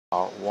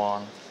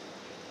R1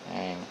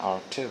 and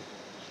R2,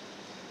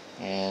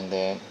 and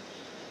then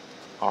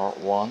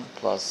R1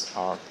 plus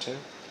R2,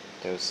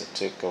 those are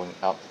two going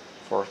up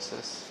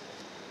forces.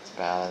 It's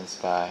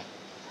balanced by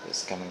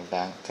this coming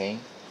down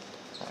thing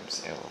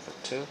times L over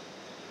 2.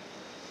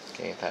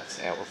 Okay, that's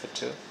L over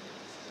 2.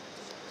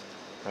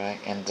 Right,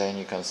 and then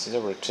you consider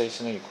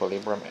rotational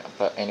equilibrium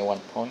about any one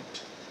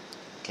point.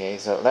 Okay,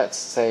 so let's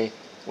say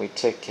we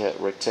take a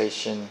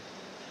rotation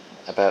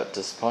about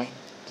this point,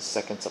 the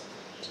second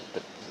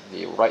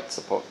the right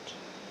support.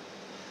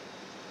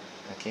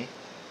 Okay,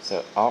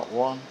 so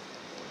R1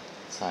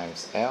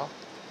 times L,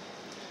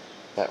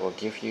 that will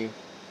give you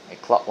a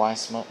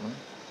clockwise movement,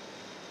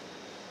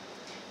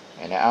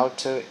 and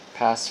R2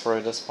 pass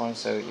through this point,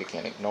 so you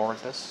can ignore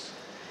this,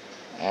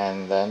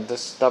 and then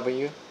this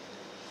W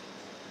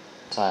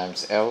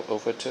times L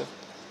over 2,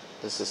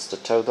 this is the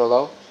total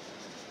load,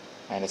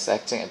 and it's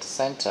acting at the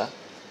center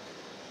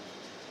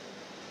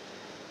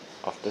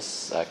of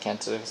this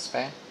cantilever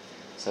span,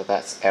 so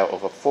that's L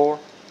over 4,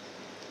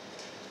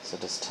 so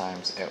this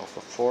times L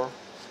over 4,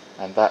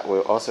 and that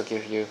will also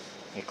give you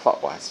a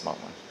clockwise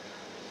moment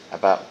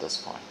about this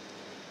point,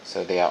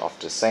 so they are of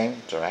the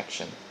same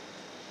direction,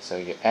 so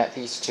you add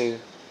these two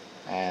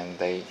and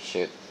they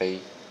should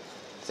be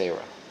 0.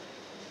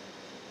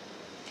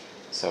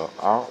 So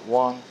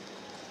R1,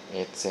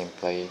 it's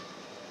simply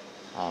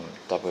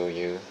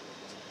W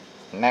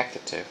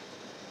negative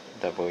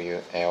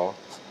WL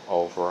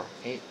over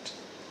 8.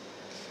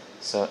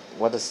 So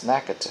what does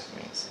negative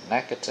means?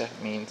 Negative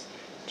means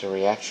the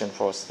reaction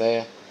force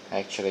there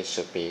actually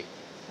should be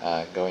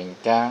going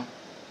down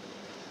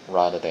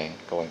rather than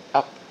going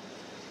up.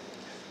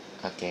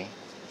 Okay,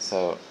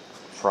 so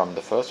from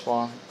the first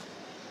one,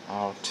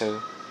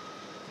 R2,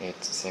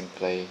 it's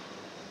simply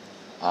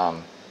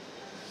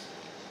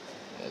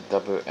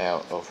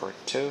WL over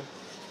 2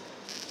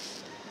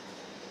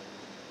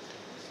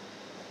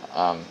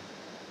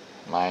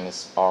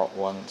 minus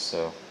R1,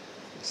 so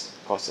it's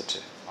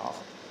positive R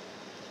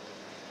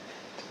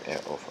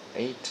WL over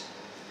 8,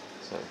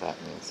 so that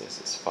means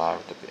this is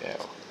 5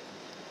 WL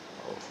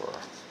over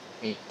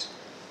 8.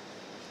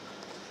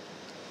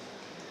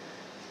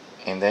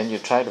 And then you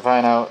try to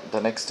find out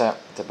the next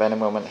step, the bending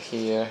moment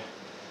here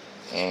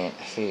and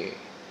here.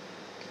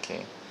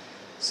 Okay,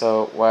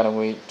 so why don't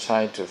we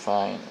try to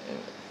find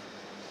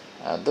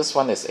this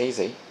one is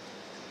easy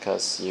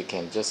because you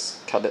can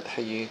just cut it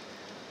here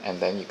and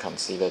then you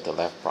consider the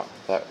left part.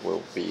 That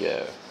will be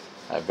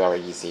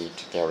very easy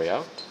to carry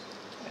out.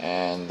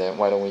 And then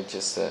why don't we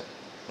just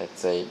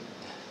let's say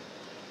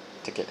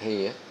take it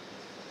here.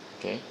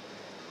 Okay,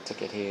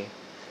 take it here,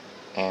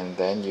 and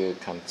then you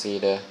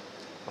consider,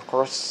 of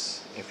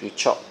course, if you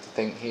chop the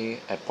thing here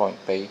at point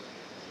B,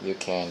 you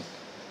can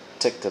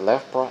take the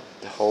left part,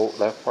 the whole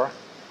left part,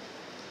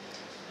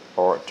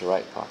 or the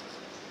right part.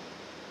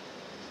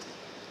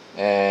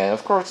 And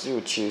of course you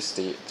would choose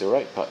the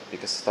right part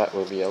because that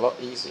will be a lot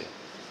easier,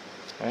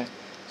 right?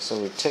 So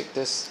we take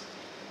this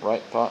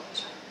right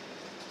part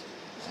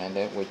and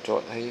then we draw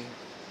it here.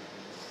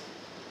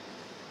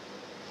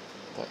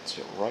 That's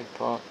your right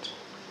part,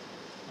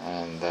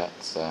 and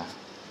that's L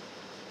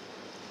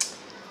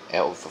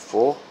over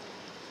 4,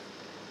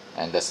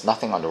 and there's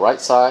nothing on the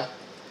right side.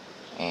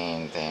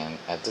 And then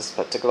at this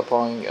particular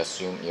point you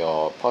assume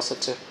your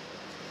positive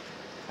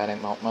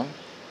bending moment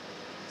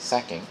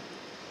sacking,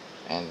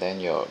 and then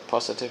your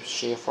positive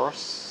shear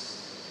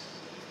force,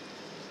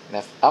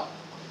 left up,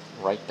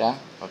 right down.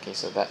 Okay,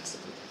 so that's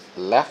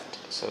left,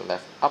 so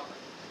left up.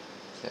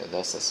 So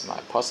this is my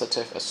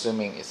positive,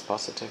 assuming it's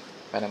positive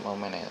bending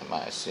moment, and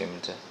my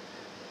assumed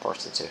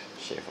positive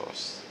shear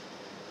force.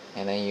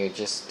 And then you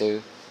just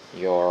do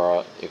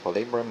your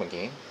equilibrium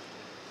again.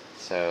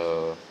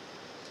 So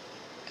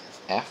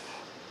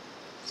F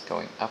is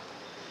going up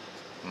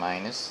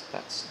minus,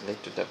 that's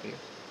little w,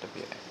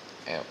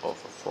 WL over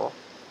 4,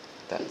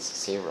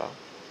 that's 0.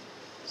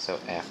 So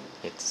F,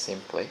 it's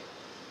simply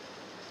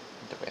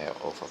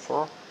WL over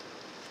 4,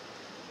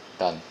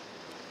 done.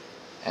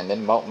 And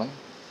then moment,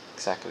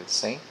 exactly the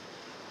same.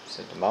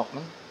 So the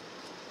moment,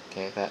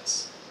 okay,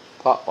 that's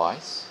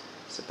clockwise.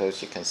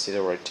 Suppose you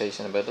consider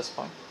rotation about this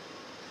point.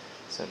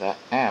 So that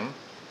M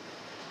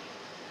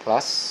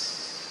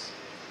plus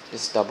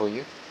this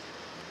W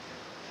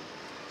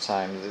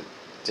times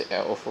the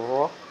L over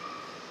 4.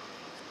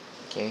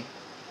 Okay,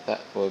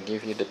 that will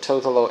give you the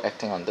total load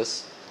acting on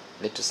this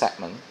little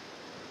segment,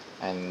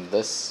 and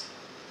this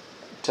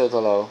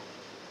total load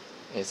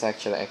is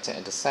actually acting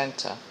at the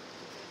center.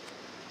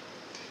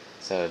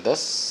 So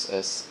this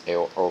is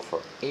L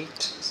over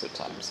 8, so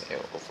times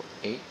L over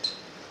 8,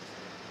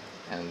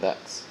 and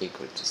that's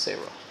equal to 0.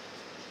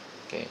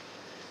 Okay,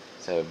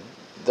 so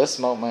this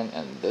moment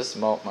and this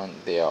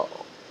moment, they are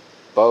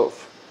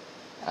both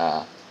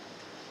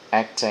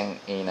acting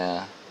in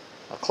a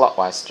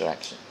clockwise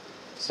direction,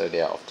 so they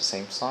are of the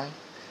same sign.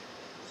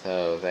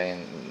 So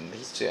then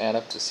these two add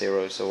up to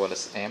 0. So what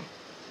is M?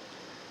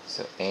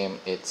 So M,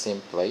 it's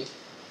simply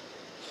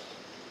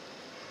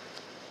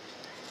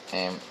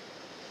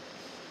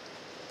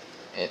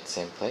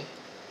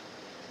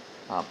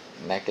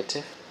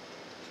negative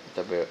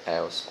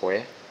WL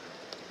squared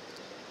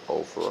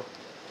over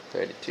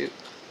 32.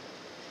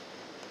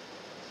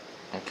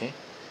 Okay,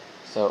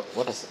 so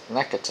what does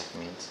negative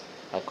means?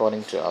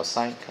 According to our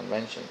sign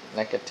convention,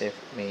 negative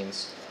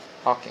means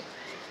arcing.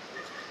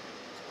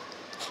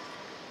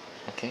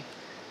 Okay,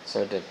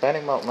 so the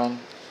bending moment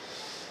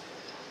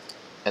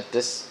at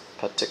this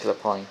particular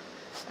point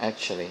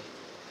actually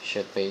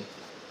should be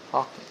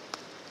arcing.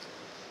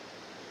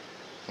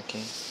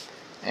 Okay,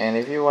 and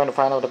if you want to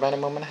find out the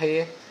bending moment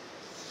here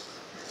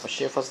or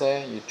shear force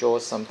there, you draw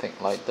something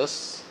like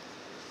this.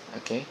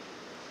 Okay,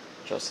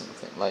 draw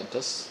something like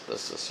this.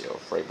 This is your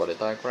free body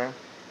diagram.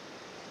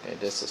 Okay,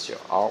 this is your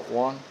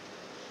R1.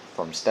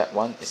 From step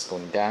 1 it's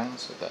going down,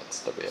 so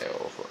that's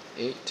WL over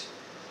 8.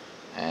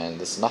 And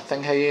there's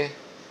nothing here.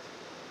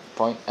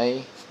 Point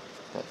A,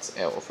 that's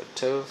L over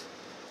 2.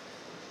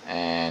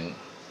 And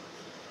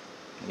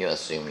you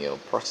assume your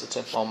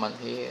positive moment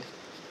here,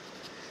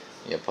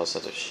 your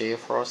positive shear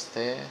force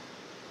there.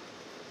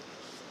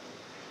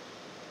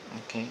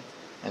 Okay,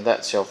 and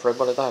that's your free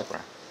body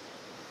diagram.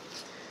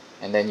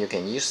 And then you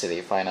can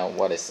easily find out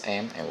what is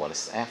M and what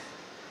is F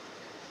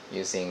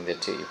using the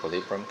two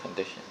equilibrium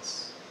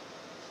conditions.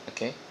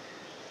 Okay,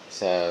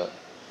 so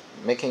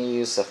making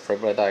use of free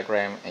body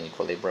diagram and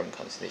equilibrium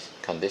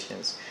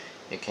conditions,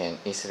 you can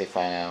easily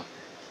find out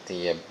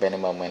the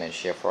bending moment and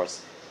shear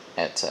force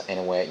at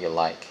anywhere you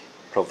like,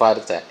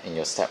 provided that in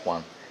your step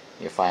 1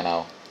 you find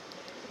out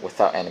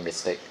without any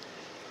mistake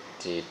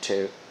the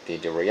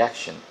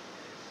reaction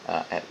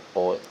at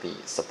all the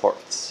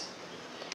supports.